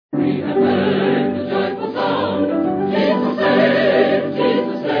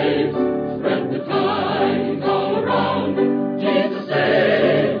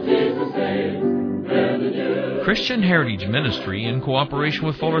Christian Heritage Ministry, in cooperation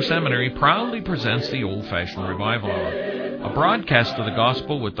with Fuller Seminary, proudly presents the Old-Fashioned Revival Hour, a broadcast of the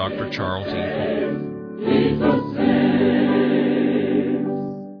Gospel with Dr. Charles E. Pope. Jesus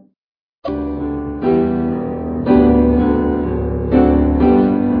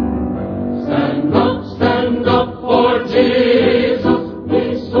stand up for Jesus,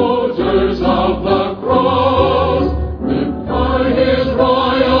 we soldiers of the cross. Lift high his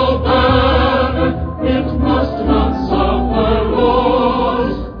royal banner, it must not suffer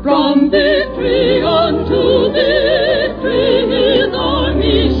loss. From victory unto victory, his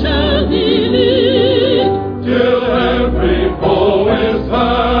army shall he lead, till every foe is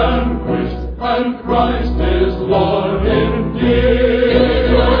vanquished, and Christ is Lord indeed.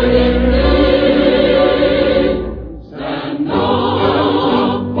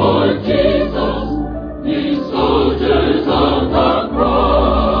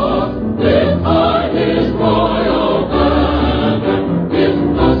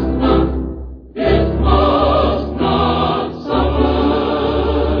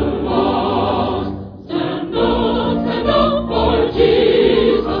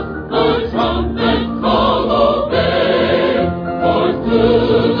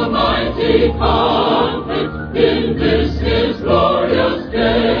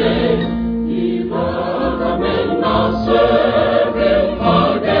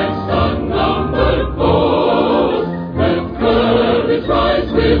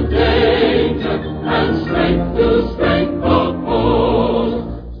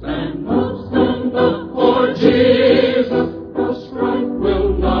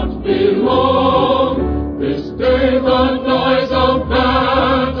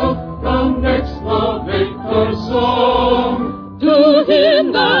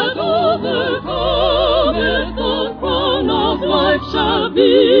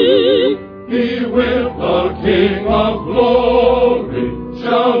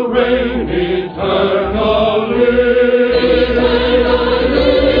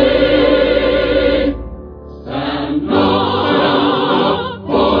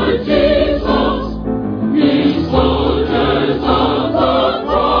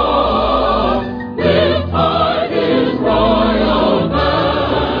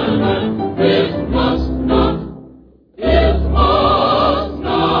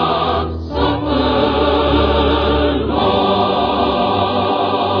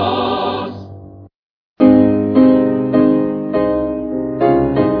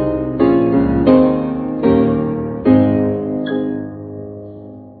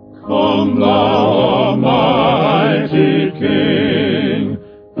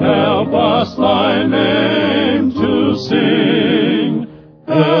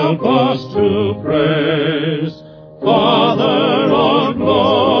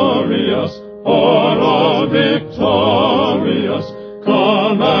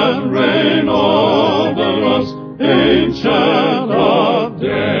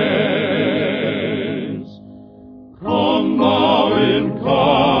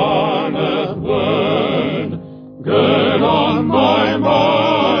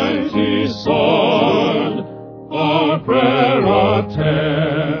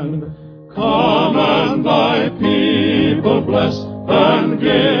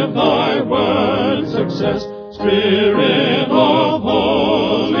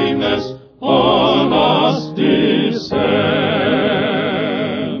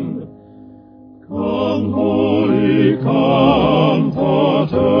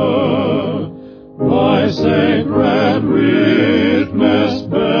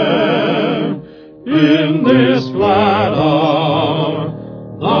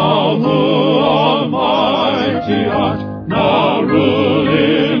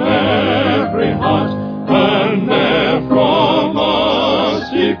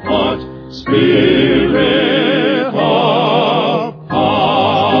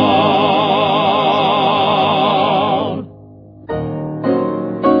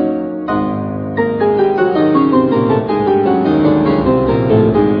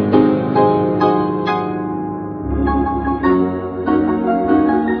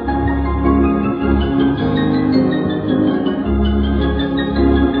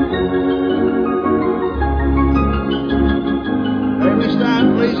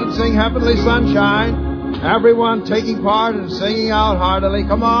 Everyone taking part and singing out heartily.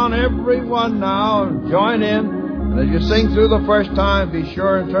 Come on, everyone now, join in. And as you sing through the first time, be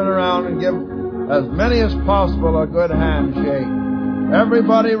sure and turn around and give as many as possible a good handshake.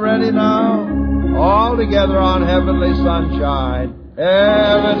 Everybody ready now? All together on Heavenly Sunshine.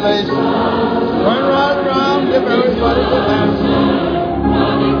 Heavenly Sunshine. Turn right around, give everybody the hand.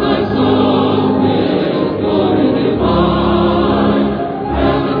 Nothing my soul will glory divine.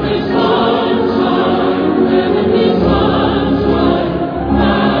 Heavenly sunshine, heavenly sunshine.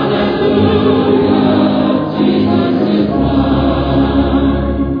 Hallelujah, Jesus is mine.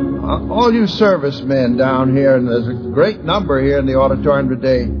 All you servicemen down here, and there's a great number here in the auditorium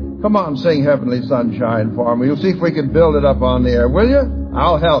today, come on, sing Heavenly Sunshine for me. You'll see if we can build it up on the air, will you?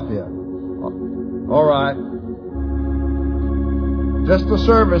 I'll help you. All right. Just the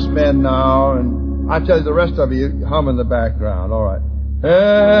servicemen now, and I tell you, the rest of you hum in the background. All right.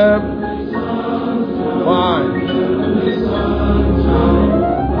 Fine.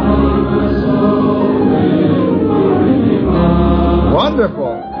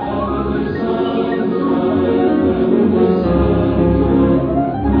 Wonderful.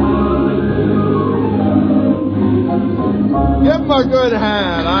 Give him a good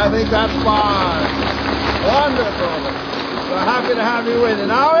hand. I think that's fine. Wonderful. So happy to have you with you.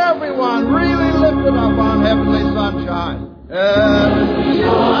 Now everyone, really lift it up on Heavenly Sunshine. Heavenly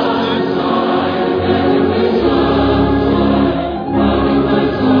Sunshine, Heavenly Sunshine, running my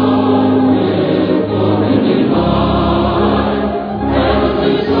soul with glory divine.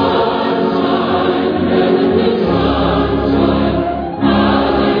 Heavenly Sunshine, Heavenly Sunshine,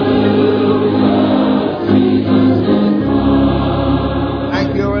 hallelujah, Jesus is mine.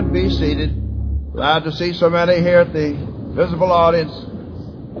 Thank you, and be seated. Glad to see so many here at the visible audience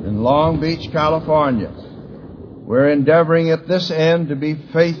in Long Beach, California. We're endeavoring at this end to be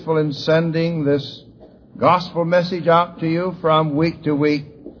faithful in sending this gospel message out to you from week to week.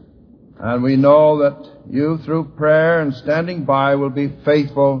 And we know that you, through prayer and standing by, will be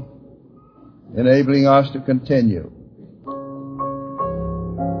faithful, enabling us to continue.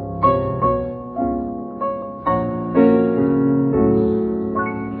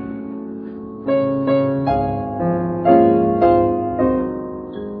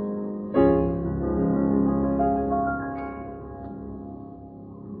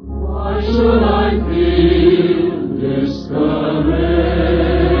 Should I feel discouraged?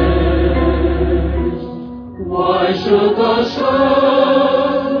 Why should the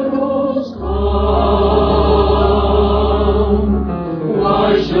shadows come?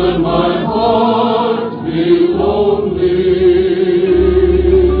 Why should my heart be lonely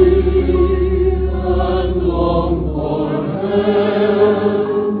and long for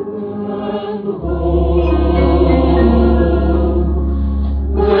help and hope?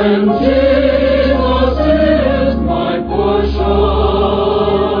 When Jesus is my portion,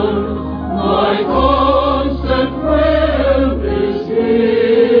 my constant friend is He.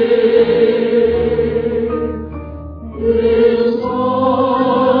 His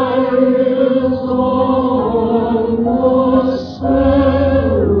eye is on the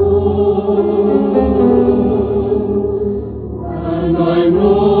sparrow, and I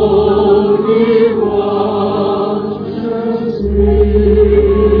know He watches me.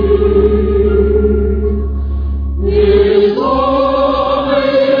 His eye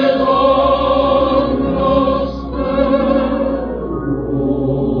is on the sparrow,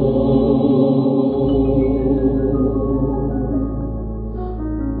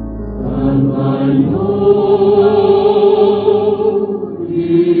 and I know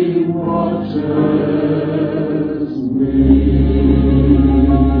He watches me.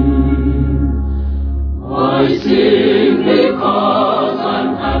 I sing because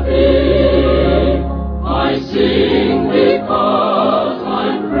I'm happy. I sing because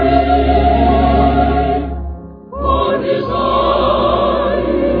I'm free. For His eye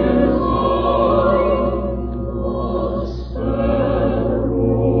is on the sparrow.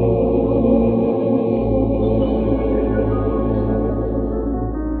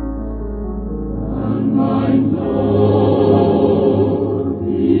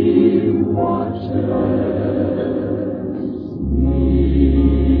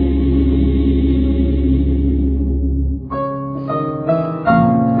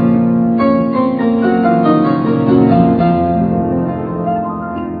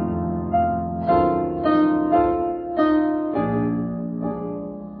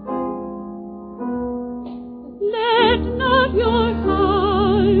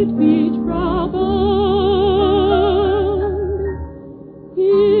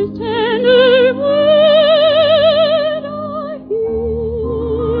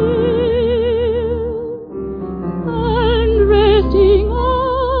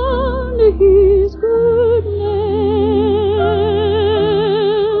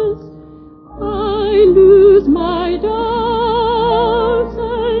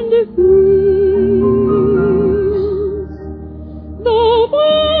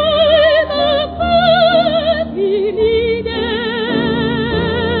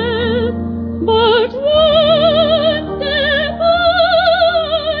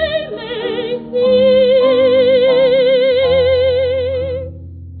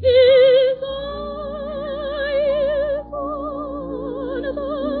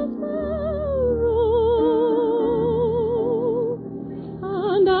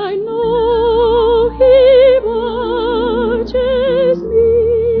 and I know He watches me.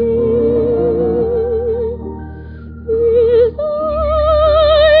 His eye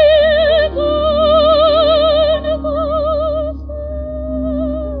is on the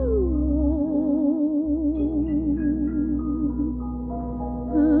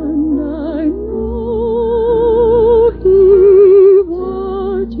and I know He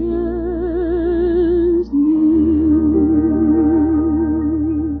watches me.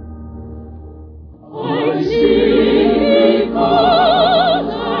 I sing because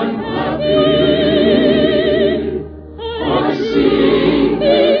I'm happy. I sing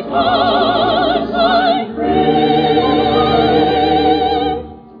because I'm free.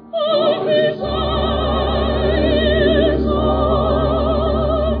 For His eye is on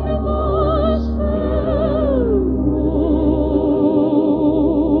the sparrow.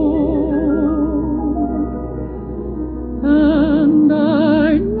 And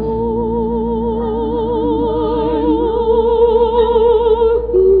I know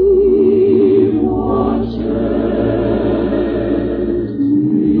He watches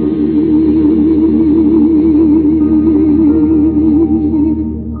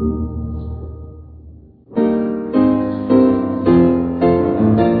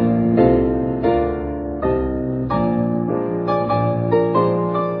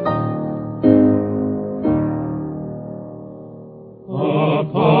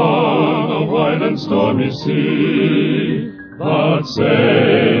upon a wide and stormy sea, but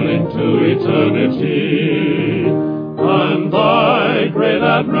sailing to eternity, and thy great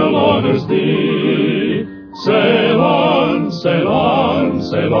admiral orders thee. Sail on, sail on,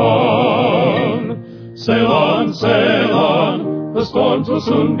 sail on. Sail on, sail on. The storms will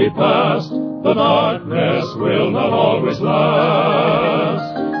soon be past. The darkness will not always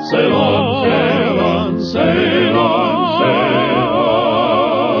last. Sail on, sail on, sail on, sail on.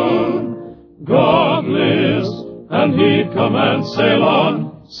 God lives, and He commands, sail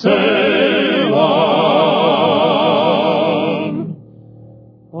on, sail on.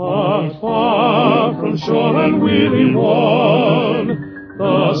 But far from shore and weary worn,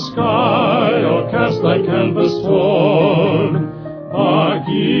 the sky o'ercast thy canvas torn,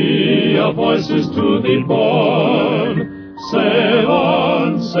 Argy of voices to thee borne. Sail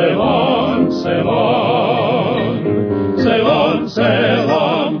on, sail on, sail on. Sail on, sail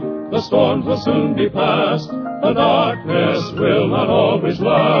on. The storms will soon be past. The darkness will not always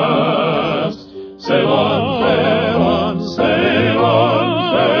last. Sail on, sail on, sail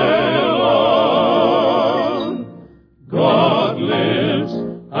on, sail on. God lives,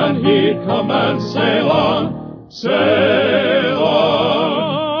 and He commands, sail on, sail on,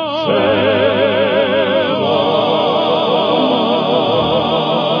 sail on.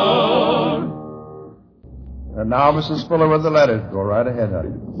 And now, Mrs. Fuller with the letters. Go right ahead,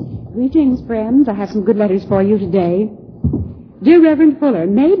 honey. Greetings, friends. I have some good letters for you today. Dear Reverend Fuller,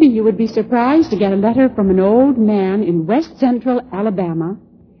 maybe you would be surprised to get a letter from an old man in west central Alabama,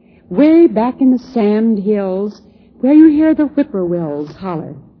 way back in the sand hills where you hear the whippoorwills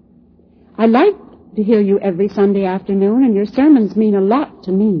holler. I like to hear you every Sunday afternoon, and your sermons mean a lot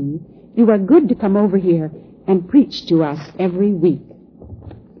to me. You are good to come over here and preach to us every week.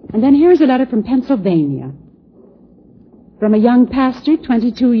 And then here's a letter from Pennsylvania, from a young pastor,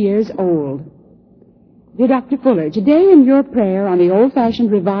 22 years old. Dear Dr. Fuller, today in your prayer on the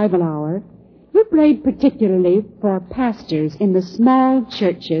old-fashioned revival hour, you prayed particularly for pastors in the small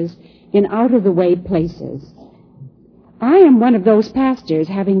churches in out-of-the-way places. I am one of those pastors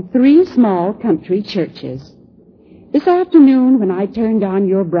having 3 small country churches. This afternoon, when I turned on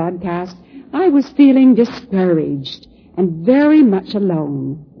your broadcast, I was feeling discouraged and very much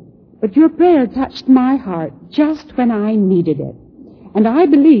alone. But your prayer touched my heart just when I needed it. And I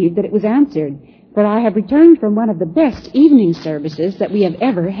believe that it was answered, for I have returned from one of the best evening services that we have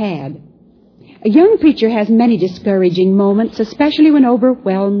ever had. A young preacher has many discouraging moments, especially when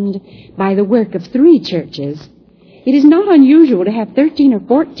overwhelmed by the work of 3 churches. It is not unusual to have 13 or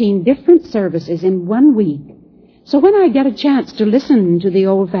 14 different services in 1 week. So when I get a chance to listen to the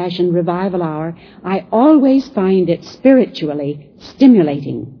old-fashioned revival hour, I always find it spiritually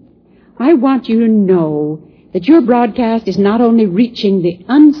stimulating. I want you to know that your broadcast is not only reaching the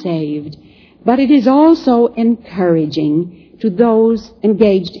unsaved, but it is also encouraging to those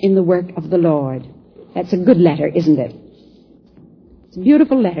engaged in the work of the Lord. That's a good letter, isn't it? It's a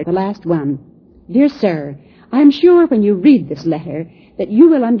beautiful letter, the last one. Dear sir, I'm sure when you read this letter that you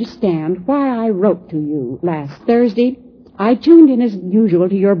will understand why I wrote to you last Thursday. I tuned in as usual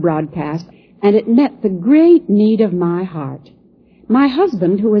to your broadcast, and it met the great need of my heart. My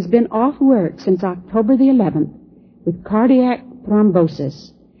husband, who has been off work since October the 11th with cardiac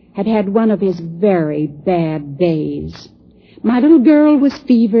thrombosis, had had one of his very bad days. My little girl was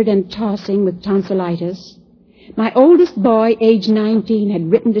fevered and tossing with tonsillitis. My oldest boy, age 19,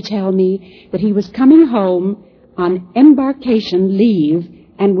 had written to tell me that he was coming home on embarkation leave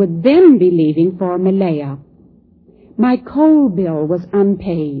and would then be leaving for Malaya. My coal bill was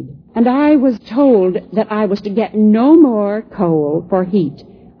unpaid, and I was told that I was to get no more coal for heat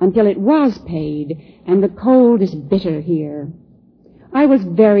until it was paid, and the cold is bitter here. I was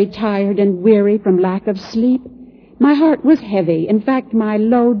very tired and weary from lack of sleep. My heart was heavy. In fact, my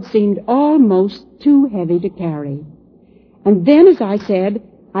load seemed almost too heavy to carry. And then, as I said,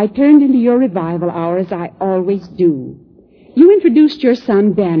 I turned into your revival hour as I always do. You introduced your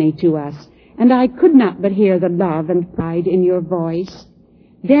son Danny to us, and I could not but hear the love and pride in your voice.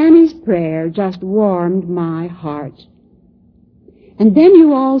 Danny's prayer just warmed my heart. And then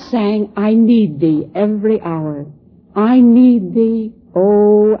you all sang, I need thee every hour. I need thee,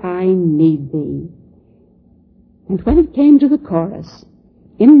 oh, I need thee. And when it came to the chorus,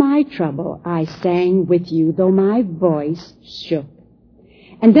 in my trouble I sang with you, though my voice shook.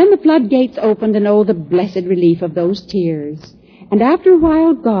 And then the floodgates opened, and oh, the blessed relief of those tears. And after a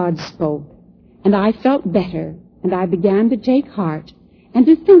while God spoke, and I felt better, and I began to take heart and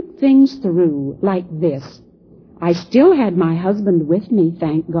to think things through like this. I still had my husband with me,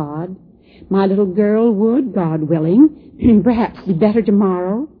 thank God. My little girl would, God willing, perhaps be better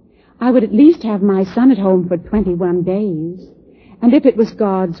tomorrow. I would at least have my son at home for 21 days. And if it was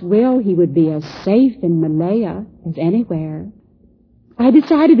God's will, he would be as safe in Malaya as anywhere. I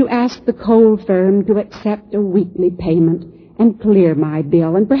decided to ask the coal firm to accept a weekly payment and clear my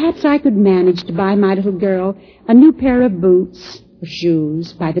bill, and perhaps I could manage to buy my little girl a new pair of boots or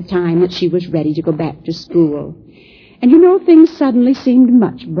shoes by the time that she was ready to go back to school. And you know, things suddenly seemed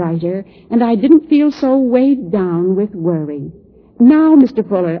much brighter, and I didn't feel so weighed down with worry. Now, Mr.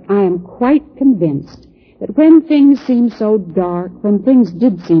 Fuller, I am quite convinced that when things seem so dark, when things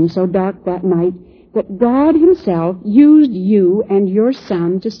did seem so dark that night, that God himself used you and your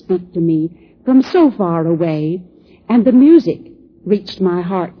son to speak to me from so far away, and the music reached my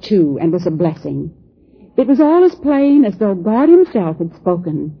heart, too, and was a blessing. It was all as plain as though God himself had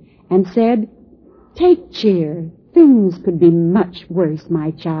spoken and said, take cheer. Things could be much worse,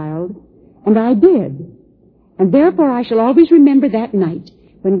 my child. And I did. And therefore I shall always remember that night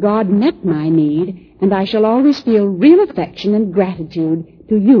when God met my need, and I shall always feel real affection and gratitude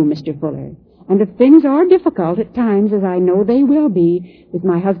to you, Mr. Fuller. And if things are difficult at times, as I know they will be, with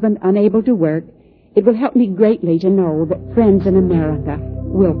my husband unable to work, it will help me greatly to know that friends in America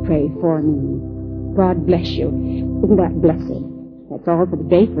will pray for me. God bless you. Isn't that blessed? That's all for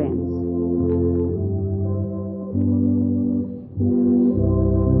today, friends.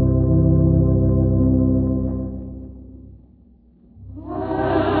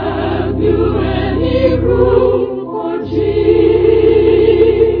 Have you any room for Jesus?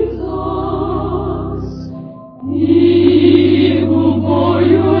 He who bore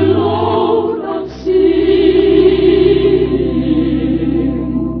your load of sin,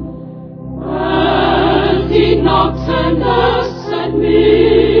 as he knocks and asks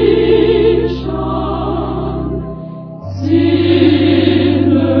admission,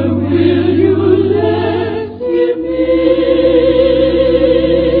 sinner, will you let him in?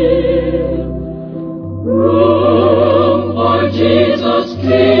 Room for Jesus,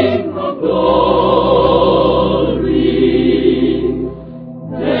 King of glory.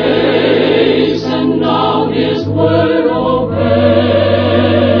 Hasten now his word obey.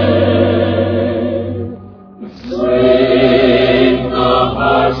 Swing the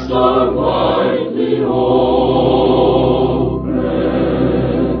heart's door widely open.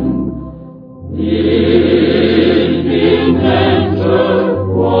 In him enter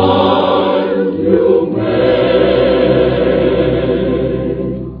while you may.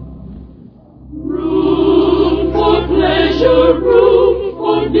 Room for pleasure, room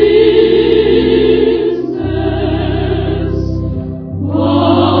for business,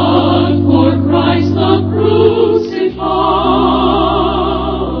 but for Christ the crucified,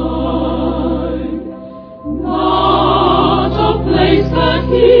 not a place that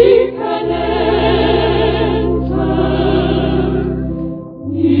he can enter.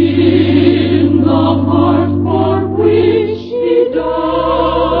 In the heart for which he died.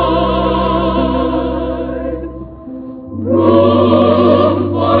 Room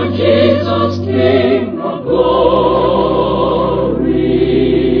for Jesus, King of glory.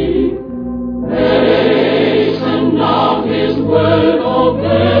 Hasten now his word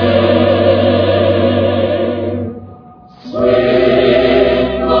obey.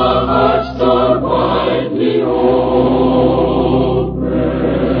 Swing the heart's door widely open.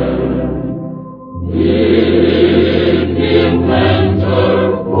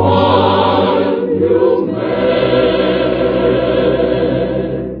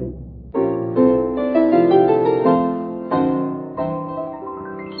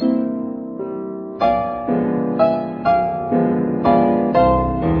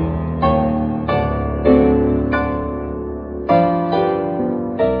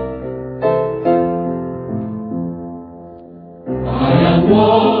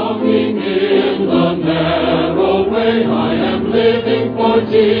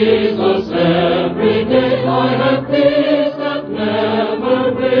 Jesus every day. I have peace that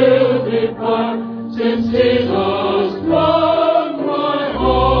never will depart, since Jesus won my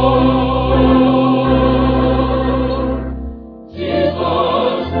heart.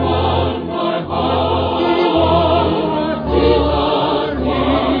 Jesus won my heart. Jesus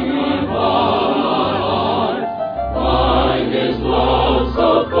won my heart. By His love so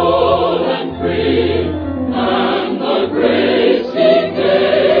full and free, and the grace He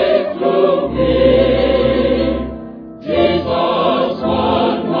gave to me. Jesus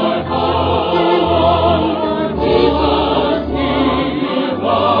won my heart. Jesus won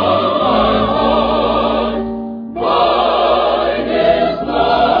my heart. By His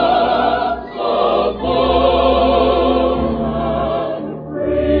love so full and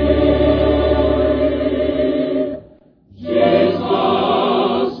free.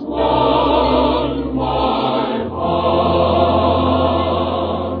 Jesus won my heart.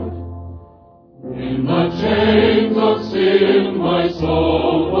 In the chains of sin my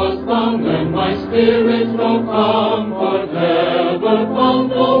soul was bound, and my spirit no comfort ever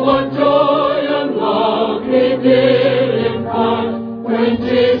found. Oh, what joy and love He did impart, when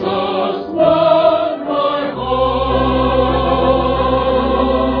Jesus won my heart.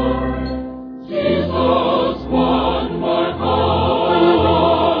 Jesus won my heart.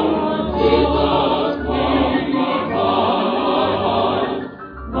 Jesus won my heart.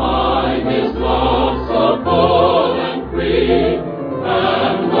 By His love so full and free,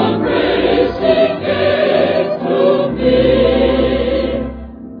 and the grace He gave to me.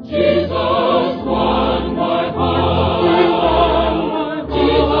 Jesus won my heart.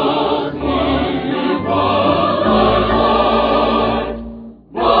 Jesus won my heart.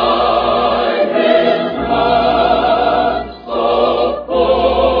 By His love so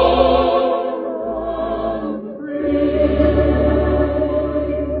full and free.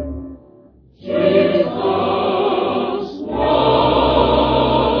 Jesus won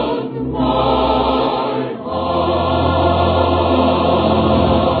my heart.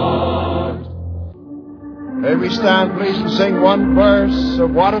 May we stand, please, and sing one verse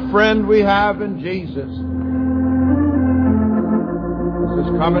of what a friend we have in Jesus. This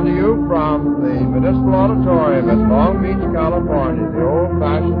is coming to you from the Municipal Auditorium at Long Beach, California, the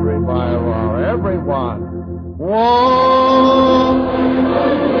old-fashioned revival hour. Everyone, walk.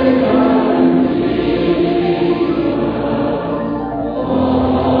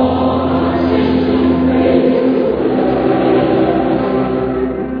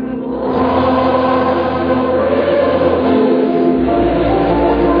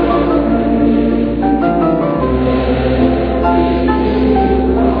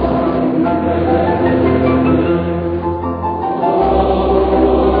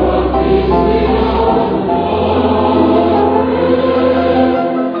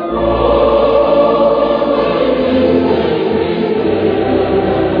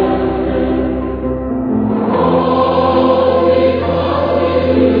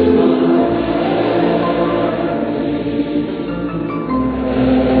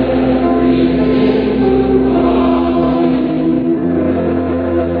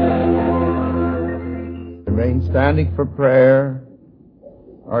 Remain standing for prayer.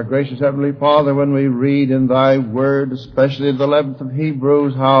 Our gracious Heavenly Father, when we read in Thy Word, especially the 11th of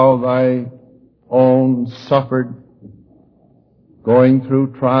Hebrews, how Thy own suffered, going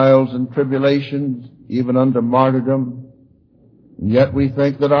through trials and tribulations, even unto martyrdom, and yet we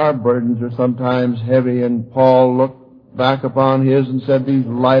think that our burdens are sometimes heavy, and Paul looked back upon his and said, these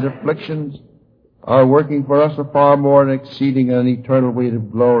light afflictions are working for us a far more and exceeding an eternal weight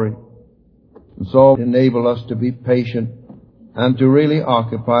of glory. And so enable us to be patient and to really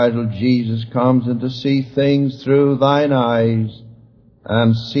occupy till Jesus comes, and to see things through Thine eyes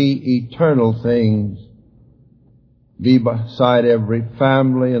and see eternal things. Be beside every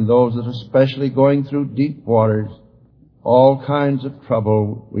family and those that are especially going through deep waters, all kinds of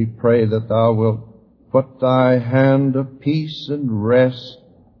trouble. We pray that Thou wilt put Thy hand of peace and rest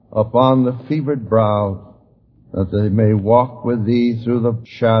upon the fevered brow, that they may walk with Thee through the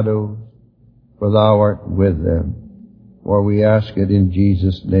shadows, for Thou art with them. For we ask it in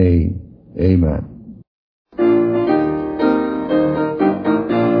Jesus' name. Amen.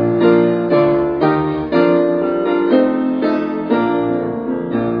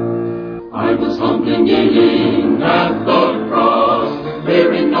 I was humbly kneeling at the cross,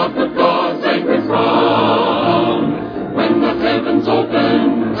 fearing not the God's angry frown, when the heavens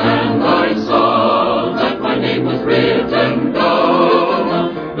opened and I saw that my name was written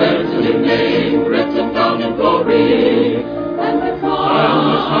down. There's a new name written down in glory, and it's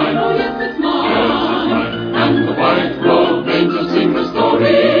mine, oh yes, it's mine.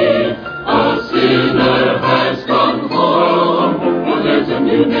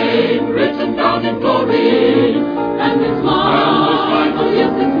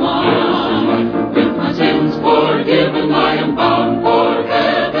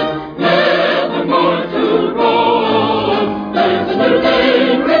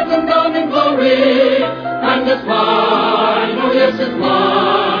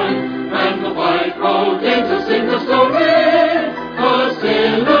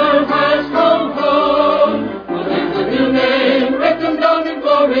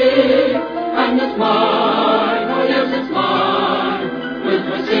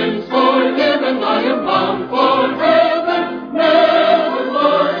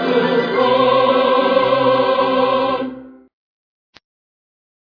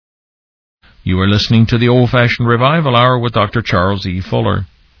 are listening to the Old-Fashioned Revival Hour with Dr. Charles E. Fuller.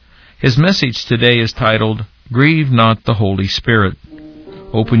 His message today is titled, Grieve Not the Holy Spirit.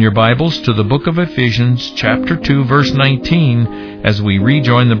 Open your Bibles to the book of Ephesians, chapter 2, verse 19, as we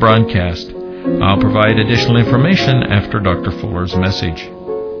rejoin the broadcast. I'll provide additional information after Dr. Fuller's message.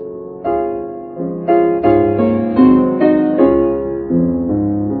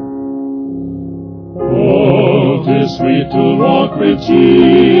 Oh, 'tis sweet to walk with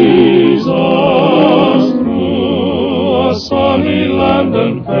Jesus through a sunny land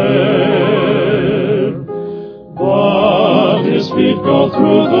and fair, but his feet go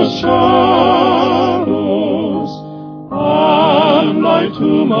through the shadows, and I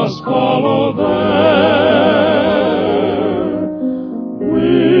too must follow there.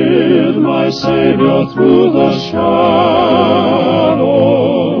 With my Savior through the shadows,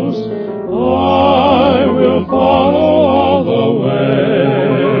 I will follow all the way.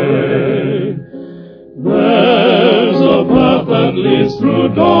 There's a path that leads through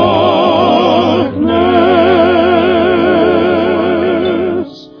darkness.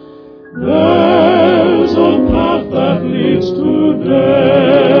 There's a path that leads to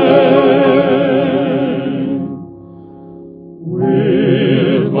death.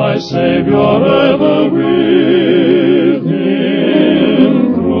 With my Savior ever with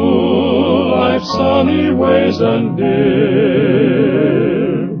him through life's sunny ways and dim,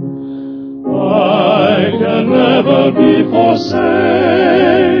 I can never be forsaken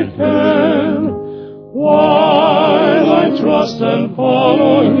while I trust and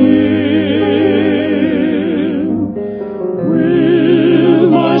follow him. With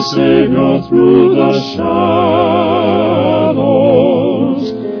my Savior through the shadows,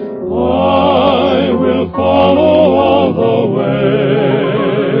 I will follow all the way.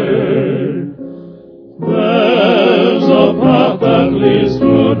 There's a path that leads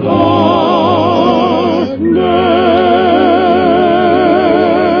through darkness.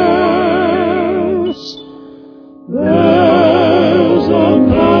 There's a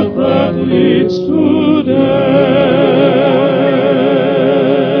path that leads to death.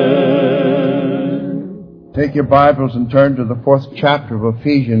 Take your Bibles and turn to the 4th chapter of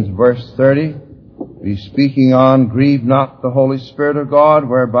Ephesians, verse 30. Be speaking on, Grieve not the Holy Spirit of God,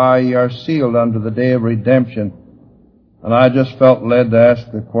 whereby ye are sealed unto the day of redemption. And I just felt led to ask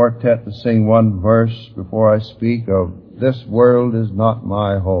the quartet to sing one verse before I speak of, This world is not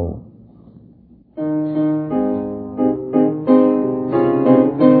my home.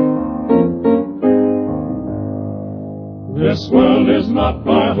 This world is not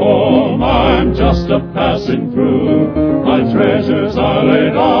my home, I'm just a passing through. My treasures are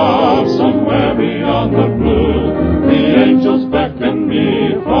laid up somewhere beyond the blue. The angels beckon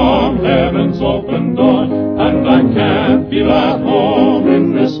me from heaven's open door, and I can't feel at home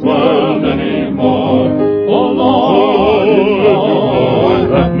in this world anymore. Oh Lord,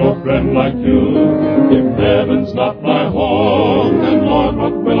 I have no friend like you. If heaven's not my home, then Lord,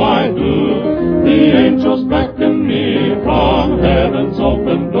 what will I do? The angels beckon me from heaven's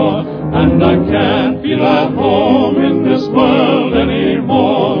open door, and I can't feel at home in this world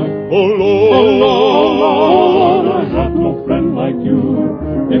anymore. Oh Lord, I have no friend like you.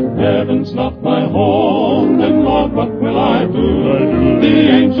 If heaven's not my home, then Lord, what will I do? The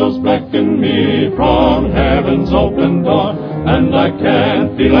angels beckon me from heaven's open door, and I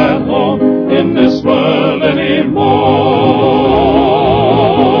can't feel at home in this world anymore.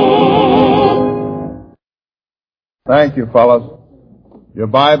 Thank you, fellows. Your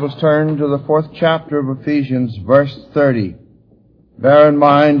Bibles turn to the 4th chapter of Ephesians, verse 30. Bear in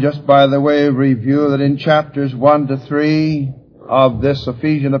mind, just by the way of review, that in chapters 1 to 3 of this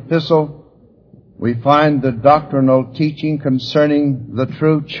Ephesian epistle, we find the doctrinal teaching concerning the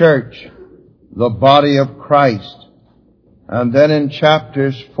true church, the body of Christ. And then in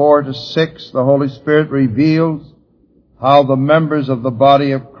chapters 4 to 6, the Holy Spirit reveals how the members of the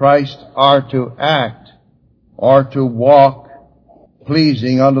body of Christ are to act or to walk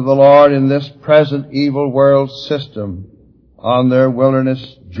pleasing unto the Lord in this present evil world system on their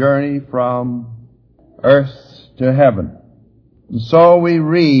wilderness journey from earth to heaven. And so we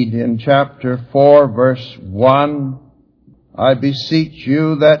read in chapter 4, verse 1, I beseech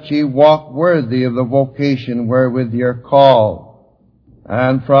you that ye walk worthy of the vocation wherewith ye are called.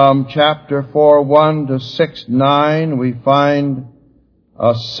 And from chapter 4, 1 to 6, 9, we find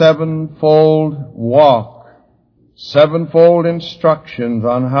a sevenfold walk. Sevenfold instructions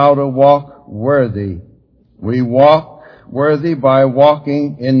on how to walk worthy. We walk worthy by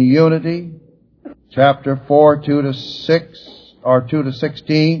walking in unity. Chapter 4, 2 to 6, or 2 to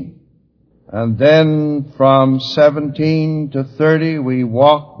 16. And then from 17 to 30, we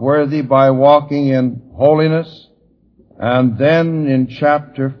walk worthy by walking in holiness. And then in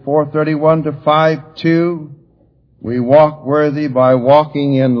chapter 431 to 5:2, we walk worthy by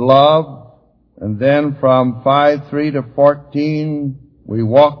walking in love. And then from 5:3 to 14, we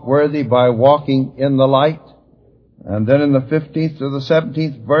walk worthy by walking in the light. And then in the 15th to the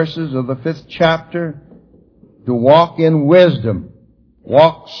 17th verses of the 5th chapter, to walk in wisdom,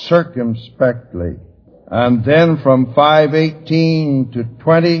 walk circumspectly. And then from 5:18 to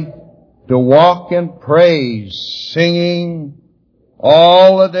 20, to walk in praise, singing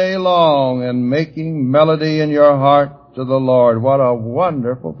all the day long and making melody in your heart to the Lord. What a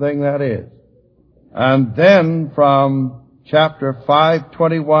wonderful thing that is. And then from chapter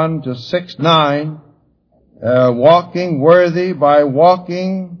 5:21 to 6:9, walking worthy by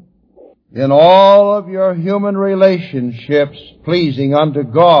walking in all of your human relationships pleasing unto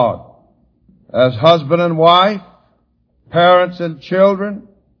God, as husband and wife, parents and children,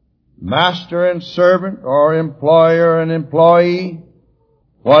 master and servant, or employer and employee,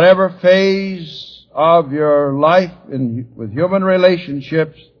 whatever phase of your life with human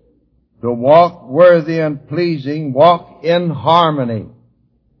relationships, to walk worthy and pleasing, walk in harmony.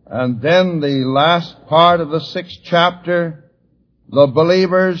 And then the last part of the 6th chapter, the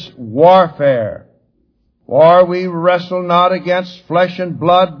believer's warfare. For we wrestle not against flesh and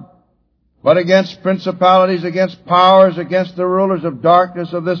blood, but against principalities, against powers, against the rulers of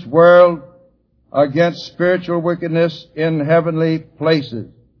darkness of this world, against spiritual wickedness in heavenly places.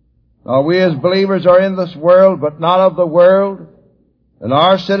 Now we as believers are in this world, but not of the world, and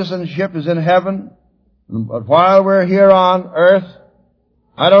our citizenship is in heaven. But while we're here on earth,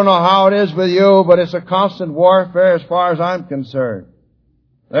 I don't know how it is with you, but it's a constant warfare as far as I'm concerned.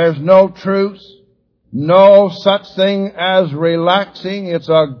 There's no truce, no such thing as relaxing. It's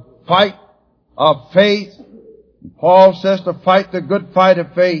a fight of faith. Paul says to fight the good fight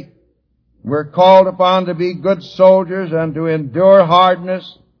of faith. We're called upon to be good soldiers and to endure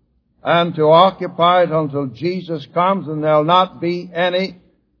hardness and to occupy it until Jesus comes, and there'll not be any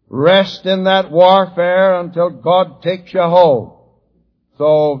rest in that warfare until God takes you home.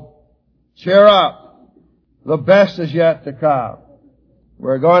 So cheer up. The best is yet to come.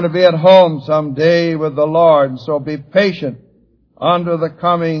 We're going to be at home someday with the Lord, and so be patient under the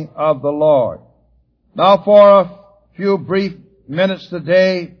coming of the Lord. Now for a few brief minutes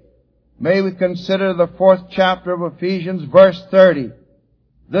today, may we consider the 4th chapter of Ephesians, verse 30.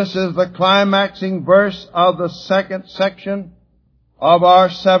 This is the climaxing verse of the 2nd section of our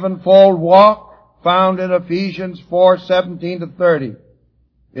sevenfold walk, found in Ephesians 4:17 to 30.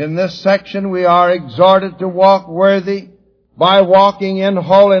 In this section we are exhorted to walk worthy by walking in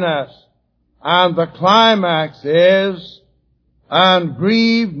holiness. And the climax is, and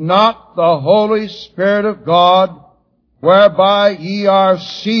grieve not the Holy Spirit of God, whereby ye are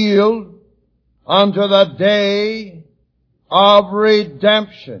sealed unto the day of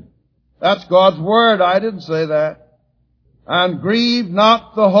redemption. That's God's Word. I didn't say that. And grieve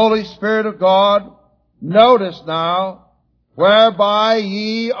not the Holy Spirit of God. Notice now, whereby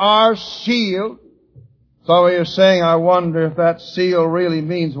ye are sealed. Some of you are saying, I wonder if that seal really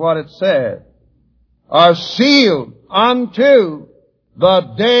means what it said. Are sealed unto the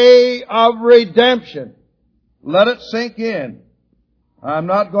day of redemption. Let it sink in. I'm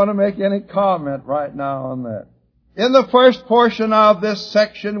not going to make any comment right now on that. In the first portion of this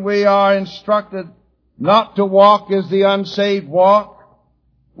section, we are instructed not to walk as the unsaved walk,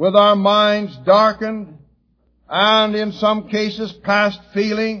 with our minds darkened, and in some cases past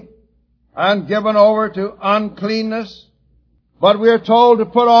feeling, and given over to uncleanness. But we are told to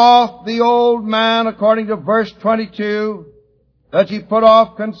put off the old man, according to verse 22, that ye put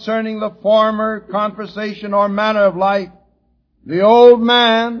off concerning the former conversation or manner of life, the old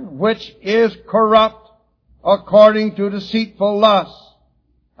man which is corrupt according to deceitful lusts,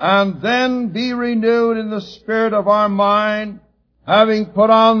 and then be renewed in the spirit of our mind, having put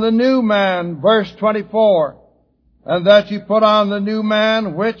on the new man, verse 24, and that ye put on the new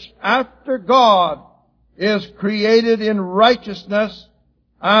man which after God is created in righteousness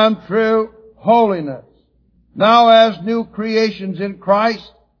and true holiness. Now as new creations in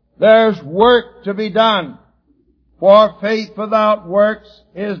Christ, there's work to be done, for faith without works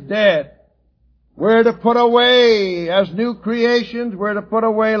is dead. We're to put away, as new creations, we're to put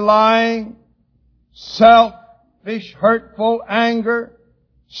away lying, selfish, hurtful anger,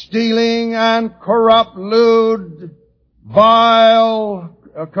 stealing, and corrupt, lewd, vile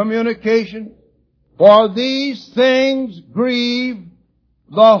communication. For these things grieve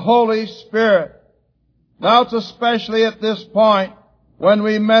the Holy Spirit. Now it's especially at this point when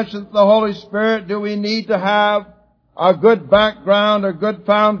we mention the Holy Spirit, do we need to have a good background, a good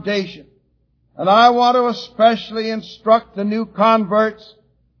foundation. And I want to especially instruct the new converts,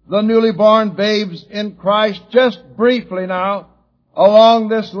 the newly born babes in Christ, just briefly now, along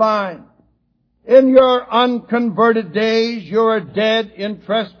this line. In your unconverted days, you are dead in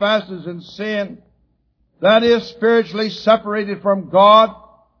trespasses and sin. That is, spiritually separated from God.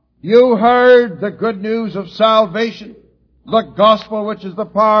 You heard the good news of salvation, the gospel which is the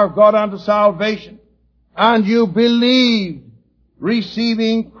power of God unto salvation, and you believed,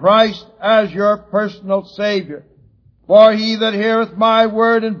 receiving Christ as your personal Savior. For he that heareth my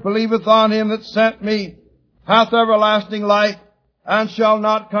word and believeth on him that sent me hath everlasting life, and shall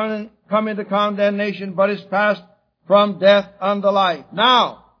not come into condemnation, but is passed from death unto life.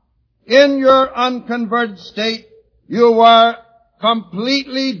 Now, in your unconverted state, you were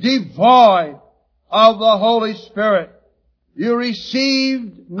completely devoid of the Holy Spirit. You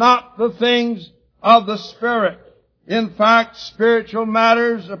received not the things of the Spirit. In fact, spiritual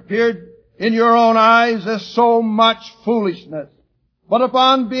matters appeared in your own eyes as so much foolishness. But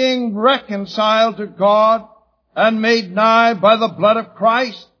upon being reconciled to God and made nigh by the blood of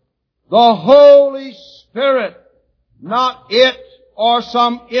Christ, the Holy Spirit, not it or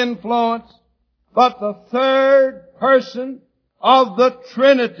some influence, but the third person of the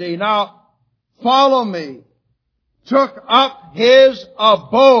Trinity, now follow me, took up His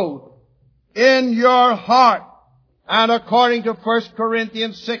abode in your heart. And according to 1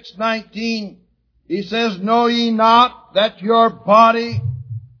 Corinthians 6:19, he says, know ye not that your body,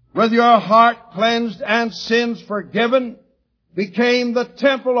 with your heart cleansed and sins forgiven, became the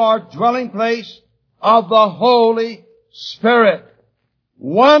temple or dwelling place of the Holy Spirit?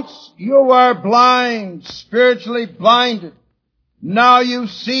 Once you were blind, spiritually blinded. Now you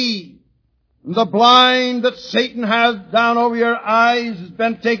see. The blind that Satan has down over your eyes has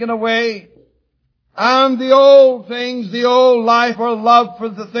been taken away. And the old things, the old life, or love for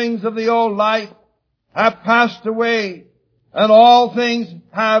the things of the old life have passed away, and all things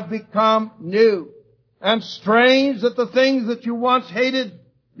have become new. And strange that the things that you once hated,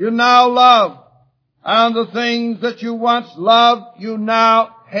 you now love. And the things that you once loved, you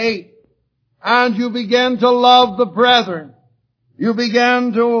now hate. And you begin to love the brethren. You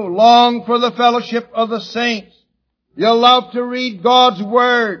begin to long for the fellowship of the saints. You love to read God's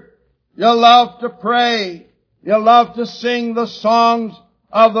Word. You love to pray. You love to sing the songs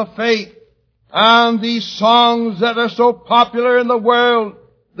of the faith. And these songs that are so popular in the world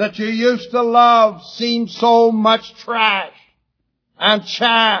that you used to love seem so much trash and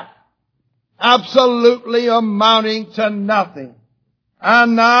chaff, absolutely amounting to nothing.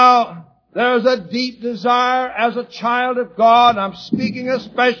 And now there's a deep desire as a child of God, I'm speaking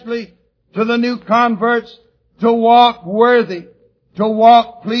especially to the new converts, to walk worthy, to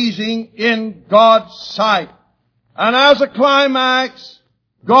walk pleasing in God's sight. And as a climax,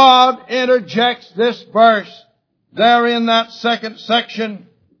 God interjects this verse there in that second section,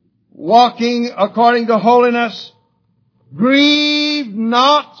 walking according to holiness. Grieve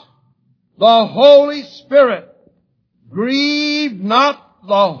not the Holy Spirit. Grieve not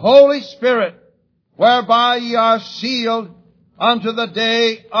the Holy Spirit, whereby ye are sealed unto the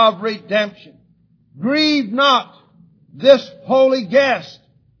day of redemption. Grieve not this holy guest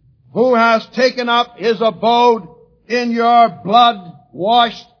who has taken up his abode in your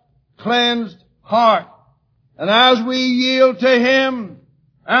blood-washed, cleansed heart. And as we yield to Him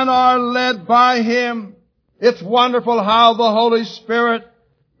and are led by Him, it's wonderful how the Holy Spirit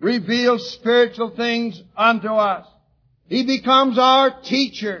reveals spiritual things unto us. He becomes our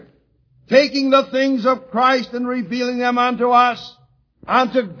teacher, taking the things of Christ and revealing them unto us,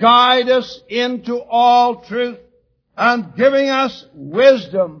 and to guide us into all truth, and giving us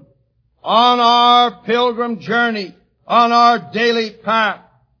wisdom on our pilgrim journey, on our daily path.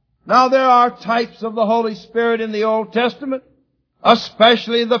 Now there are types of the Holy Spirit in the Old Testament,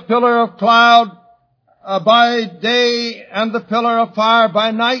 especially the pillar of cloud by day and the pillar of fire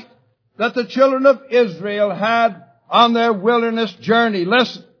by night that the children of Israel had on their wilderness journey.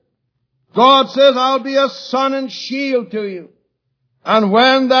 Listen, God says, I'll be a sun and shield to you. And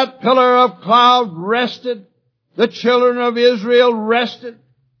when that pillar of cloud rested, the children of Israel rested,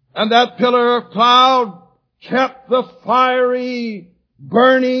 and that pillar of cloud kept the fiery,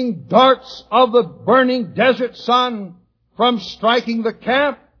 burning darts of the burning desert sun from striking the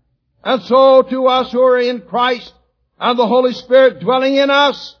camp. And so to us who are in Christ and the Holy Spirit dwelling in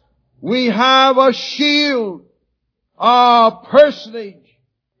us, we have a shield, a personage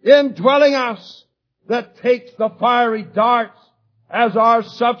indwelling us that takes the fiery darts as our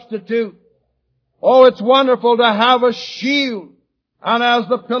substitute. Oh, it's wonderful to have a shield And as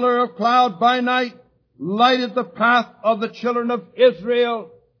the pillar of cloud by night lighted the path of the children of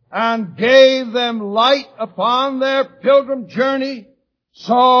Israel and gave them light upon their pilgrim journey,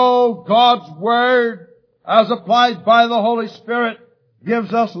 so God's Word, as applied by the Holy Spirit,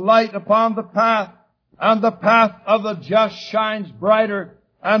 gives us light upon the path, and the path of the just shines brighter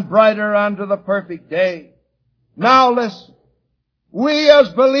and brighter unto the perfect day. Now listen, we as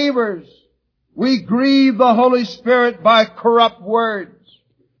believers, we grieve the Holy Spirit by corrupt words,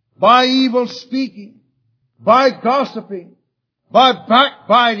 by evil speaking, by gossiping, by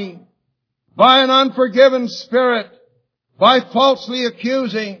backbiting, by an unforgiven spirit, by falsely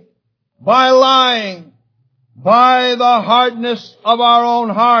accusing, by lying, by the hardness of our own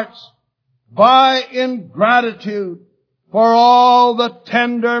hearts, by ingratitude for all the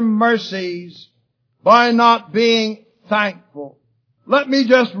tender mercies, by not being thankful. Let me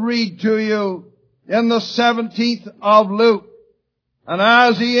just read to you in the 17th of Luke. And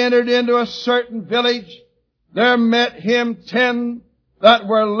as he entered into a certain village, there met him 10 that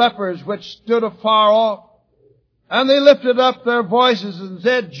were lepers, which stood afar off. And they lifted up their voices and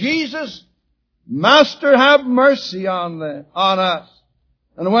said, Jesus, Master, have mercy on us.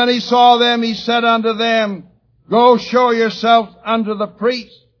 And when he saw them, he said unto them, Go show yourselves unto the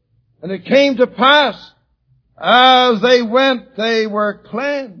priest. And it came to pass, as they went, they were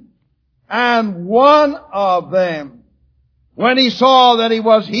cleansed. And one of them, when he saw that he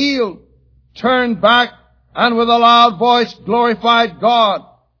was healed, turned back and with a loud voice glorified God,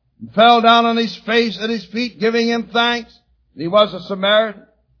 and fell down on his face at his feet, giving him thanks. He was a Samaritan.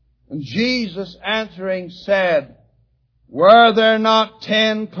 And Jesus answering said, Were there not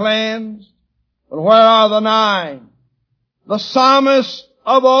 10 cleansed? But where are the 9? The psalmist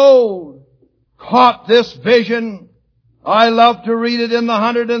of old caught this vision. I love to read it in the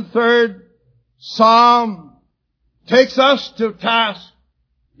 103rd Psalm. Takes us to task.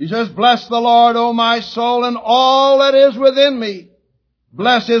 He says, Bless the Lord, O my soul, and all that is within me.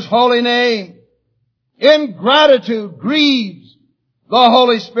 Bless His holy name. Ingratitude grieves the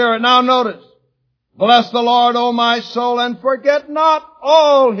Holy Spirit. Now notice, bless the Lord, O my soul, and forget not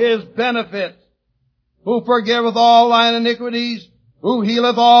all His benefits, who forgiveth all thine iniquities, who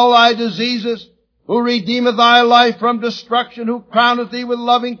healeth all thy diseases, who redeemeth thy life from destruction, who crowneth thee with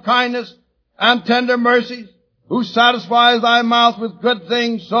loving kindness and tender mercies, who satisfies thy mouth with good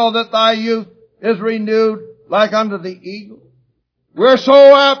things, so that thy youth is renewed like unto the eagle. We're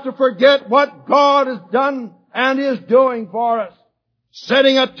so apt to forget what God has done and is doing for us,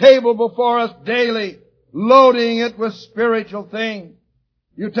 setting a table before us daily, loading it with spiritual things.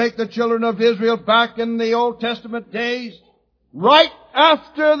 You take the children of Israel back in the Old Testament days, right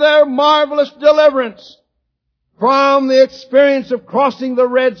after their marvelous deliverance from the experience of crossing the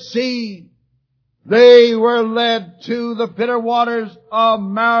Red Sea, they were led to the bitter waters of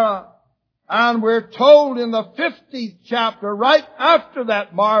Marah. And we're told in the 50th chapter, right after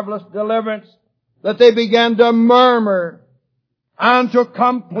that marvelous deliverance, that they began to murmur and to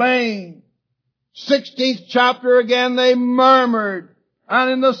complain. 16th chapter again, they murmured.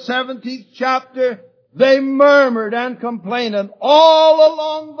 And in the 17th chapter, they murmured and complained. And all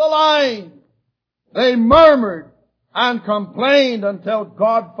along the line, they murmured and complained until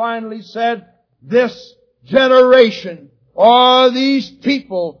God finally said, This generation or these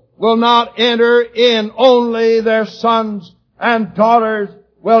people will not enter in. Only their sons and daughters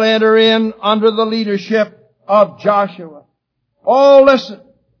will enter in under the leadership of Joshua. Oh, listen.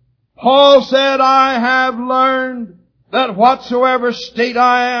 Paul said, I have learned that whatsoever state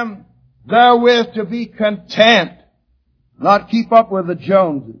I am, therewith to be content, not keep up with the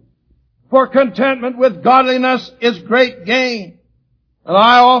Joneses. For contentment with godliness is great gain. And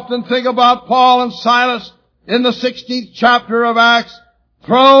I often think about Paul and Silas in the 16th chapter of Acts,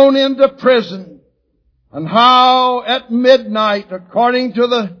 thrown into prison, and how at midnight, according to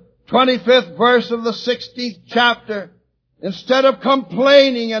the 25th verse of the 16th chapter, instead of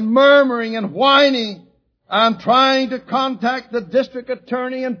complaining and murmuring and whining and trying to contact the district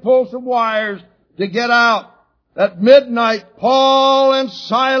attorney and pull some wires to get out, at midnight Paul and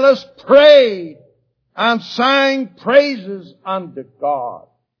Silas prayed and sang praises unto God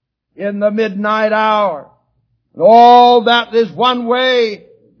in the midnight hour. And all that is one way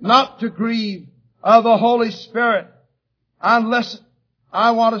not to grieve the Holy Spirit. And listen,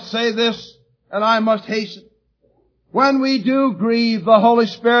 I want to say this, and I must hasten. When we do grieve the Holy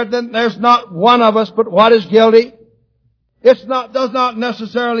Spirit, then there's not one of us but what is guilty. Does not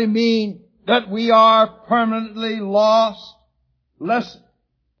necessarily mean that we are permanently lost. Listen,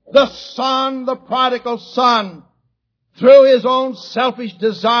 the son, the prodigal son, through his own selfish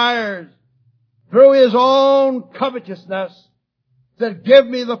desires, through his own covetousness, said, give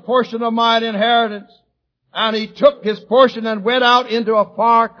me the portion of mine inheritance. And he took his portion and went out into a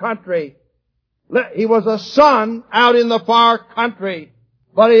far country. He was a son out in the far country,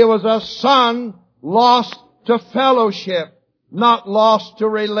 but he was a son lost to fellowship, not lost to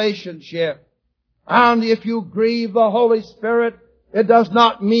relationship. And if you grieve the Holy Spirit, it does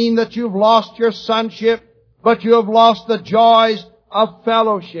not mean that you've lost your sonship, but you have lost the joys of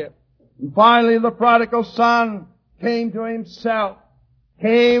fellowship. And finally, the prodigal son came to himself,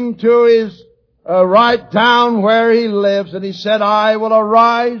 came to his right down where he lives, and he said, I will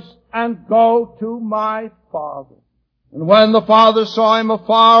arise and go to my father. And when the father saw him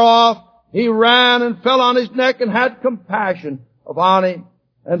afar off, he ran and fell on his neck and had compassion upon him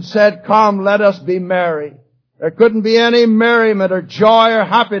and said, come, let us be merry. There couldn't be any merriment or joy or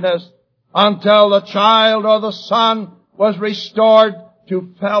happiness until the child or the son was restored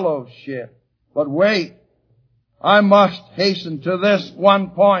to fellowship. But wait, I must hasten to this one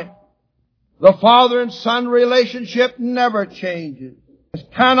point. The father and son relationship never changes. It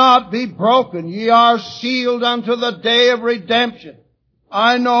cannot be broken. Ye are sealed unto the day of redemption.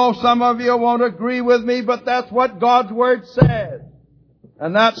 I know some of you won't agree with me, but that's what God's Word says.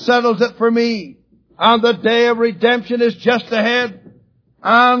 And that settles it for me. And the day of redemption is just ahead.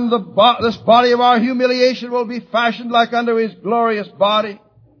 And this body of our humiliation will be fashioned like unto His glorious body.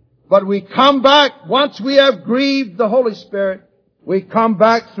 But we come back, once we have grieved the Holy Spirit, we come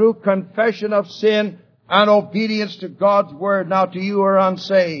back through confession of sin and obedience to God's Word. Now to you who are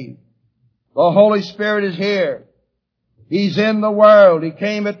unsaved, the Holy Spirit is here. He's in the world. He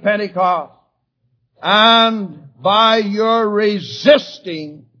came at Pentecost. And by your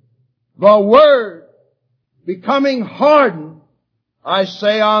resisting the Word, becoming hardened, I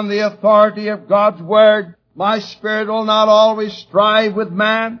say on the authority of God's Word, my spirit will not always strive with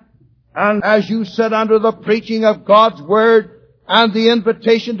man. And as you sit under the preaching of God's Word, and the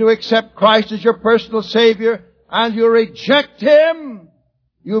invitation to accept Christ as your personal Savior, and you reject Him,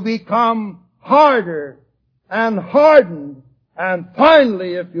 you become harder and hardened. And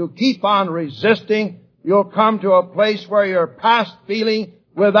finally, if you keep on resisting, you'll come to a place where you're past feeling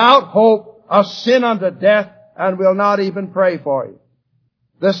without hope, a sin unto death, and will not even pray for you.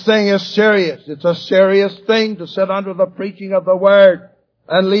 This thing is serious. It's a serious thing to sit under the preaching of the Word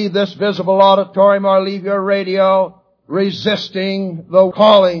and leave this visible auditorium or leave your radio resisting the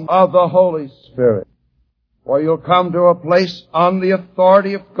calling of the Holy Spirit. For you'll come to a place on the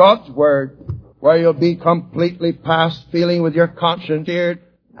authority of God's Word where you'll be completely past feeling with your conscience seared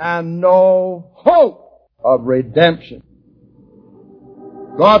and no hope of redemption.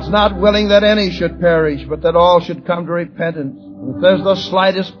 God's not willing that any should perish, but that all should come to repentance. If there's the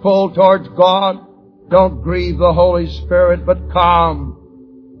slightest pull towards God, don't grieve the Holy Spirit, but come.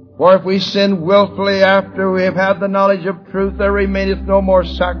 For if we sin willfully after we have had the knowledge of truth, there remaineth no more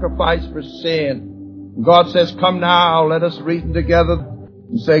sacrifice for sin. God says, come now, let us reason together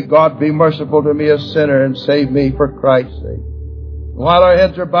and say, God, be merciful to me, a sinner, and save me for Christ's sake. While our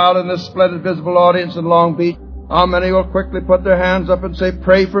heads are bowed in this splendid visible audience in Long Beach, how many will quickly put their hands up and say,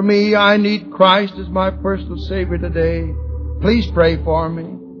 pray for me. I need Christ as my personal Savior today. Please pray for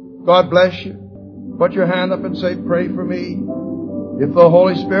me. God bless you. Put your hand up and say, pray for me. If the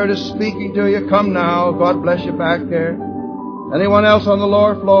Holy Spirit is speaking to you, come now. God bless you back there. Anyone else on the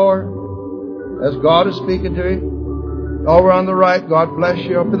lower floor? As God is speaking to you. Over on the right, God bless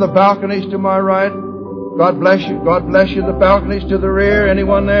you. Up in the balconies to my right, God bless you. God bless you. The balconies to the rear.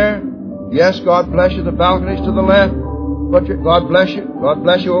 Anyone there? Yes, God bless you. The balconies to the left. God bless you. God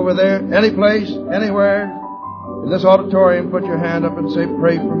bless you over there. Any place, anywhere. In this auditorium, put your hand up and say,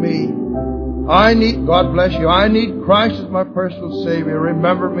 pray for me. God bless you. I need Christ as my personal Savior.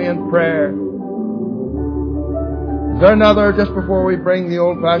 Remember me in prayer. Is there another, just before we bring the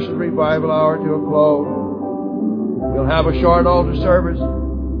old-fashioned revival hour to a close? We'll have a short altar service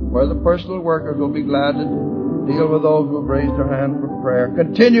where the personal workers will be glad to deal with those who have raised their hand for prayer.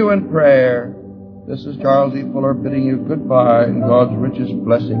 Continue in prayer. This is Charles E. Fuller bidding you goodbye and God's richest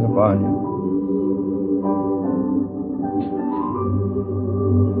blessing upon you.